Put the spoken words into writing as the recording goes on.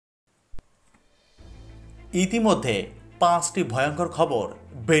ইতিমধ্যে 5টি ভয়ঙ্কর খবর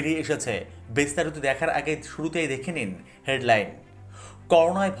বেরিয়ে এসেছে। বিস্তারিত দেখার আগে শুরুতেই দেখে নিন হেডলাইন।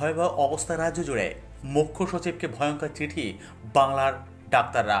 করোনায় ভয়াবহ অবস্থা রাজ্য জুড়ে, মুখ্য সচিবকে ভয়ঙ্কর চিঠি বাংলার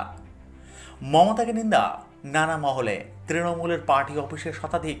ডাক্তাররা। মমতাকে নিন্দা নানা মহলে। তৃণমূলের পার্টি অফিসে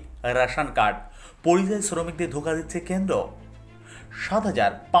শতাধিক রেশন কার্ড। পরিযায়ী শ্রমিকদের ধোঁকা দিচ্ছে কেন্দ্র।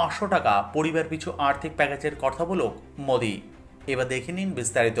 7,500 টাকা পরিবার পিছু আর্থিক প্যাকেজের কথা বলুক মোদি। এবার দেখে নিন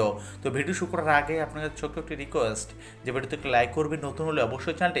বিস্তারিত। তো ভিডিও শুরু করার আগে আপনাদের ছোট্ট একটি রিকোয়েস্ট, যে ভিডিওতে একটি লাইক করবেন, নতুন হলে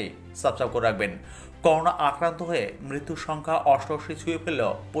অবশ্যই চ্যানেলটি সাবস্ক্রাইব করে রাখবেন। করোনা আক্রান্ত হয়ে মৃত্যুর সংখ্যা 88 ছুঁয়ে ফেলল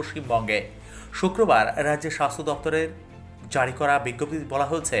পশ্চিমবঙ্গে। শুক্রবার রাজ্যের স্বাস্থ্য দপ্তরের জারি করা বিজ্ঞপ্তিতে বলা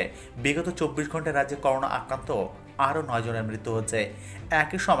হয়েছে, বিগত 24 ঘন্টায় রাজ্যে করোনা আক্রান্ত আরও 9 জনের মৃত্যু হচ্ছে।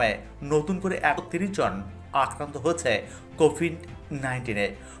 একই সময়ে নতুন করে 31 জন আক্রান্ত হচ্ছে কোভিড-19-এ।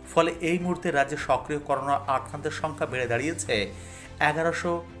 ফলে এই মুহূর্তে রাজ্যে সক্রিয় করোনা আক্রান্তের সংখ্যা বেড়ে দাঁড়িয়েছে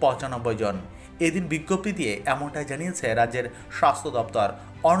 1195 জন। এদিন বিজ্ঞপ্তি দিয়ে এমনটাই জানিয়েছে রাজ্যের স্বাস্থ্য দপ্তর।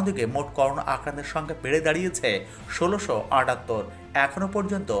 অন্যদিকে মোট করোনা আক্রান্তের সংখ্যা বেড়ে দাঁড়িয়েছে 1678। এখনও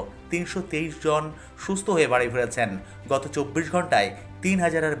পর্যন্ত 323 জন সুস্থ হয়ে বাড়ি ফিরেছেন। গত 24 ঘন্টায়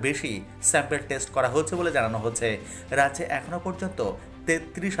 3000-এর বেশি স্যাম্পল টেস্ট করা হয়েছে বলে জানানো হচ্ছে। রাজ্যে এখনও পর্যন্ত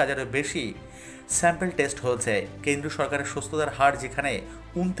 33,000-এর বেশি স্যাম্পল টেস্ট হয়েছে। কেন্দ্রীয় সরকারের সুস্থতার হার যেখানে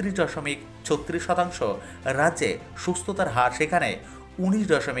 29.36%, রাজ্যে সুস্থতার হার সেখানে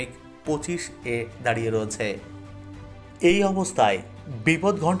 19.25-এ দাঁড়িয়ে রয়েছে। এই অবস্থায়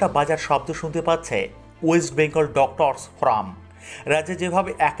বিপদ ঘণ্টা বাজার শব্দ শুনতে পাচ্ছে ওয়েস্ট বেঙ্গল ডক্টরস ফোরাম। রাজ্যে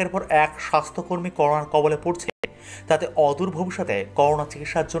যেভাবে একের পর এক স্বাস্থ্যকর্মী করোনার কবলে পড়ছে, তাতে অদূর ভবিষ্যতে করোনা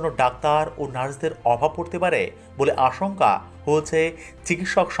চিকিৎসার জন্য ডাক্তার ও নার্সদের অভাব পড়তে পারে বলে আশঙ্কা হয়েছে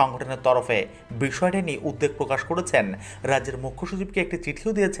চিকিৎসক সংগঠনের তরফে। বিষয়টি নিয়ে উদ্বেগ প্রকাশ করেছেন রাজ্যের মুখ্য সচিবকে একটি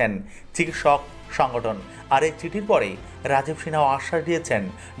চিঠিও দিয়েছেন চিকিৎসক সংগঠন। আর এই চিঠির পরেই রাজীব সিনহাও আশ্বাস দিয়েছেন,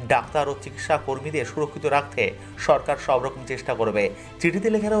 ডাক্তার ও চিকিৎসা কর্মীদের সুরক্ষিত রাখতে সরকার সব রকম চেষ্টা করবে। চিঠিতে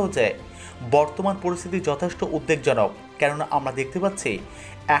লেখা রয়েছে, বর্তমান পরিস্থিতি যথেষ্ট উদ্বেগজনক, কেননা আমরা দেখতে পাচ্ছি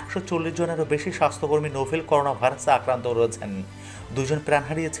 140 জনেরও বেশি স্বাস্থ্যকর্মী নোভেল করোনা ভাইরাসে আক্রান্ত রয়েছেন। 2 জন প্রাণ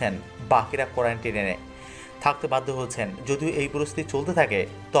হারিয়েছেন, বাকিরা কোয়ারেন্টাইনে থাকতে বাধ্য হয়েছেন। যদিও এই পরিস্থিতি চলতে থাকে,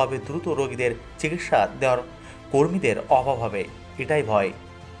 তবে দ্রুত রোগীদের চিকিৎসা দেওয়ার কর্মীদের অভাব হবে, এটাই ভয়।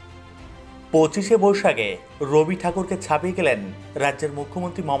 25শে বৈশাখে রবি ঠাকুরকে ছাপিয়ে গেলেন রাজ্যের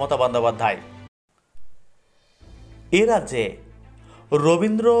মুখ্যমন্ত্রী মমতা বন্দ্যোপাধ্যায়। এ রাজ্যে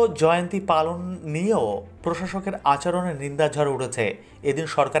রবীন্দ্র জয়ন্তী পালন নিয়েও প্রশাসকের আচরণের নিন্দা ঝড় উঠেছে। এদিন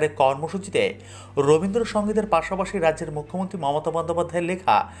সরকারের কর্মসূচিতে রবীন্দ্রসঙ্গীতের পাশাপাশি রাজ্যের মুখ্যমন্ত্রী মমতা বন্দ্যোপাধ্যায়ের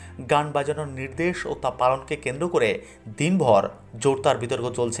লেখা গান বাজানোর নির্দেশ ও তা পালনকে কেন্দ্র করে দিনভর জোরদার বিতর্ক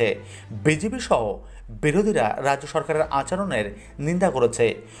চলছে। বিজেপি সহ বিরোধীরা রাজ্য সরকারের আচরণের নিন্দা করেছে।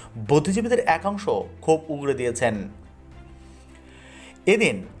 বুদ্ধিজীবীদের একাংশ ক্ষোভ উগরে দিয়েছেন।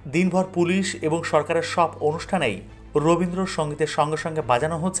 এদিন দিনভর পুলিশ এবং সরকারের সব অনুষ্ঠানেই রবীন্দ্রসঙ্গীতের সঙ্গে সঙ্গে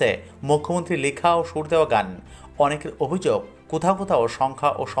বাজানো হচ্ছে মুখ্যমন্ত্রীর লেখা ও সুর দেওয়া গান। অনেকের অভিযোগ, কোথাও কোথাও সংখ্যা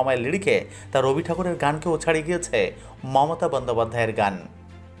ও সময়ের লিরিকে তা রবি ঠাকুরের গানকেও ছাড়িয়ে গিয়েছে মমতা বন্দ্যোপাধ্যায়ের গান।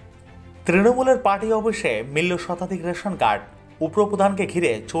 তৃণমূলের পার্টি অফিসে মিলল শতাধিক রেশন কার্ড। উপপ্রধানকে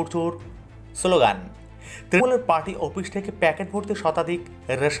ঘিরে চোর চোর স্লোগান। তৃণমূলের পার্টি অফিস থেকে প্যাকেট ভর্তি শতাধিক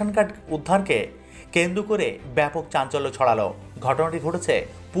রেশন কার্ড উদ্ধারকে কেন্দ্র করে ব্যাপক চাঞ্চল্য ছড়ালো। ঘটনাটি ঘটেছে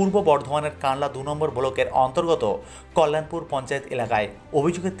পূর্ব বর্ধমানের কানলা 2 নম্বর ব্লকের অন্তর্গত কল্যাণপুর পঞ্চায়েত এলাকায়।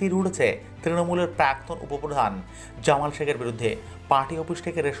 অভিযোগের তীর উঠেছে তৃণমূলের প্রাক্তন উপপ্রধান জামাল শেখের বিরুদ্ধে। পার্টি অফিস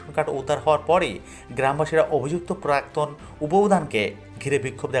থেকে রেশন কার্ড উদ্ধার হওয়ার পরই গ্রামবাসীরা অভিযুক্ত প্রাক্তন উপপ্রধানকে ঘিরে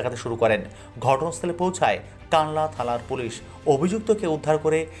বিক্ষোভ দেখাতে শুরু করেন। ঘটনাস্থলে পৌঁছায় কানলা থানার পুলিশ। অভিযুক্তকে উদ্ধার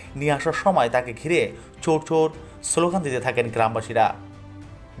করে নিয়ে আসার সময় তাকে ঘিরে চোর চোর স্লোগান দিতে থাকেন গ্রামবাসীরা।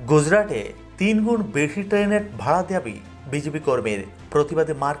 গুজরাটে 3 গুণ বেশি ট্রেনের ভাড়া দাবি বিজেপি কর্মীর।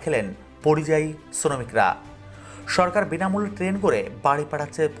 প্রতিবাদে মার খেলেন পরিযায়ী শ্রমিকরা। সরকার বিনামূল্যে ট্রেন করে বাড়ি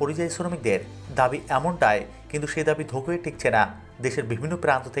পাঠাচ্ছে পরিযায়ী শ্রমিকদের। দাবি এমনটাই, কিন্তু সেই দাবি ধোঁকয়ে টিকছে না দেশের বিভিন্ন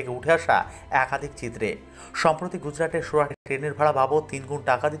প্রান্ত থেকে উঠে আসা একাধিক চিত্রে। সম্প্রতি গুজরাটের সুরাটে ট্রেনের ভাড়া বাবদ 3 গুণ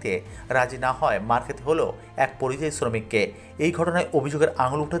টাকা দিতে রাজি না হয় মার খেতে হলো এক পরিযায়ী শ্রমিককে। এই ঘটনায় অভিযোগের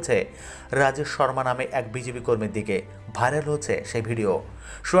আঙুল উঠেছে রাজেশ শর্মা নামে এক বিজেপি কর্মীর দিকে। ভাইরাল হচ্ছে সেই ভিডিও।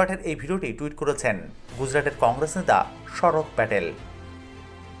 সুরাটের এই ভিডিওটি টুইট করেছেন গুজরাটের কংগ্রেস নেতা শরদ প্যাটেল।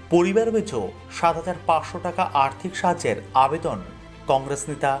 পরিবার পিছু 7,500 টাকা আর্থিক সাহায্যের আবেদন কংগ্রেস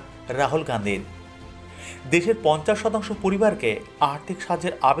নেতা রাহুল গান্ধীর। দেশের 50% পরিবারকে আর্থিক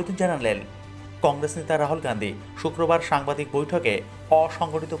সাহায্যের আবেদন জানালেন কংগ্রেস নেতা রাহুল গান্ধী। শুক্রবার সাংবাদিক বৈঠকে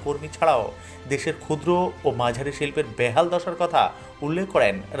অসংগঠিত কর্মী ছাড়াও দেশের ক্ষুদ্র ও মাঝারি শিল্পের বেহাল দশার কথা উল্লেখ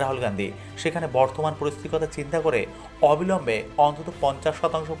করেন রাহুল গান্ধী। সেখানে বর্তমান পরিস্থিতির কথা চিন্তা করে অবিলম্বে অন্তত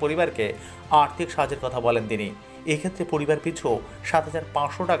 50% পরিবারকে আর্থিক সাহায্যের কথা বলেন তিনি। এক্ষেত্রে পরিবার পিছু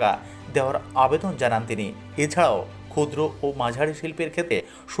 7,500 টাকা দেওয়ার আবেদন জানান তিনি। এছাড়াও ক্ষুদ্র ও মাঝারি শিল্পের ক্ষেত্রে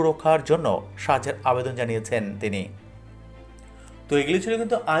সুরক্ষার জন্য সাহায্যের আবেদন জানিয়েছেন তিনি। তো এগুলি ছিল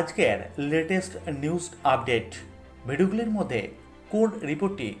কিন্তু আজকের লেটেস্ট নিউজ আপডেট। ভিডিওগুলির মধ্যে কোন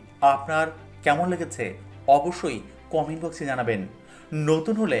রিপোর্টটি আপনার কেমন লেগেছে অবশ্যই কমেন্ট বক্সে জানাবেন।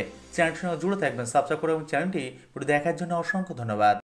 নতুন হলে চ্যানেলটির সঙ্গে জুড়ে থাকবেন, সাবস্ক্রাইব করে এবং চ্যানেলটি দেখার জন্য অসংখ্য ধন্যবাদ।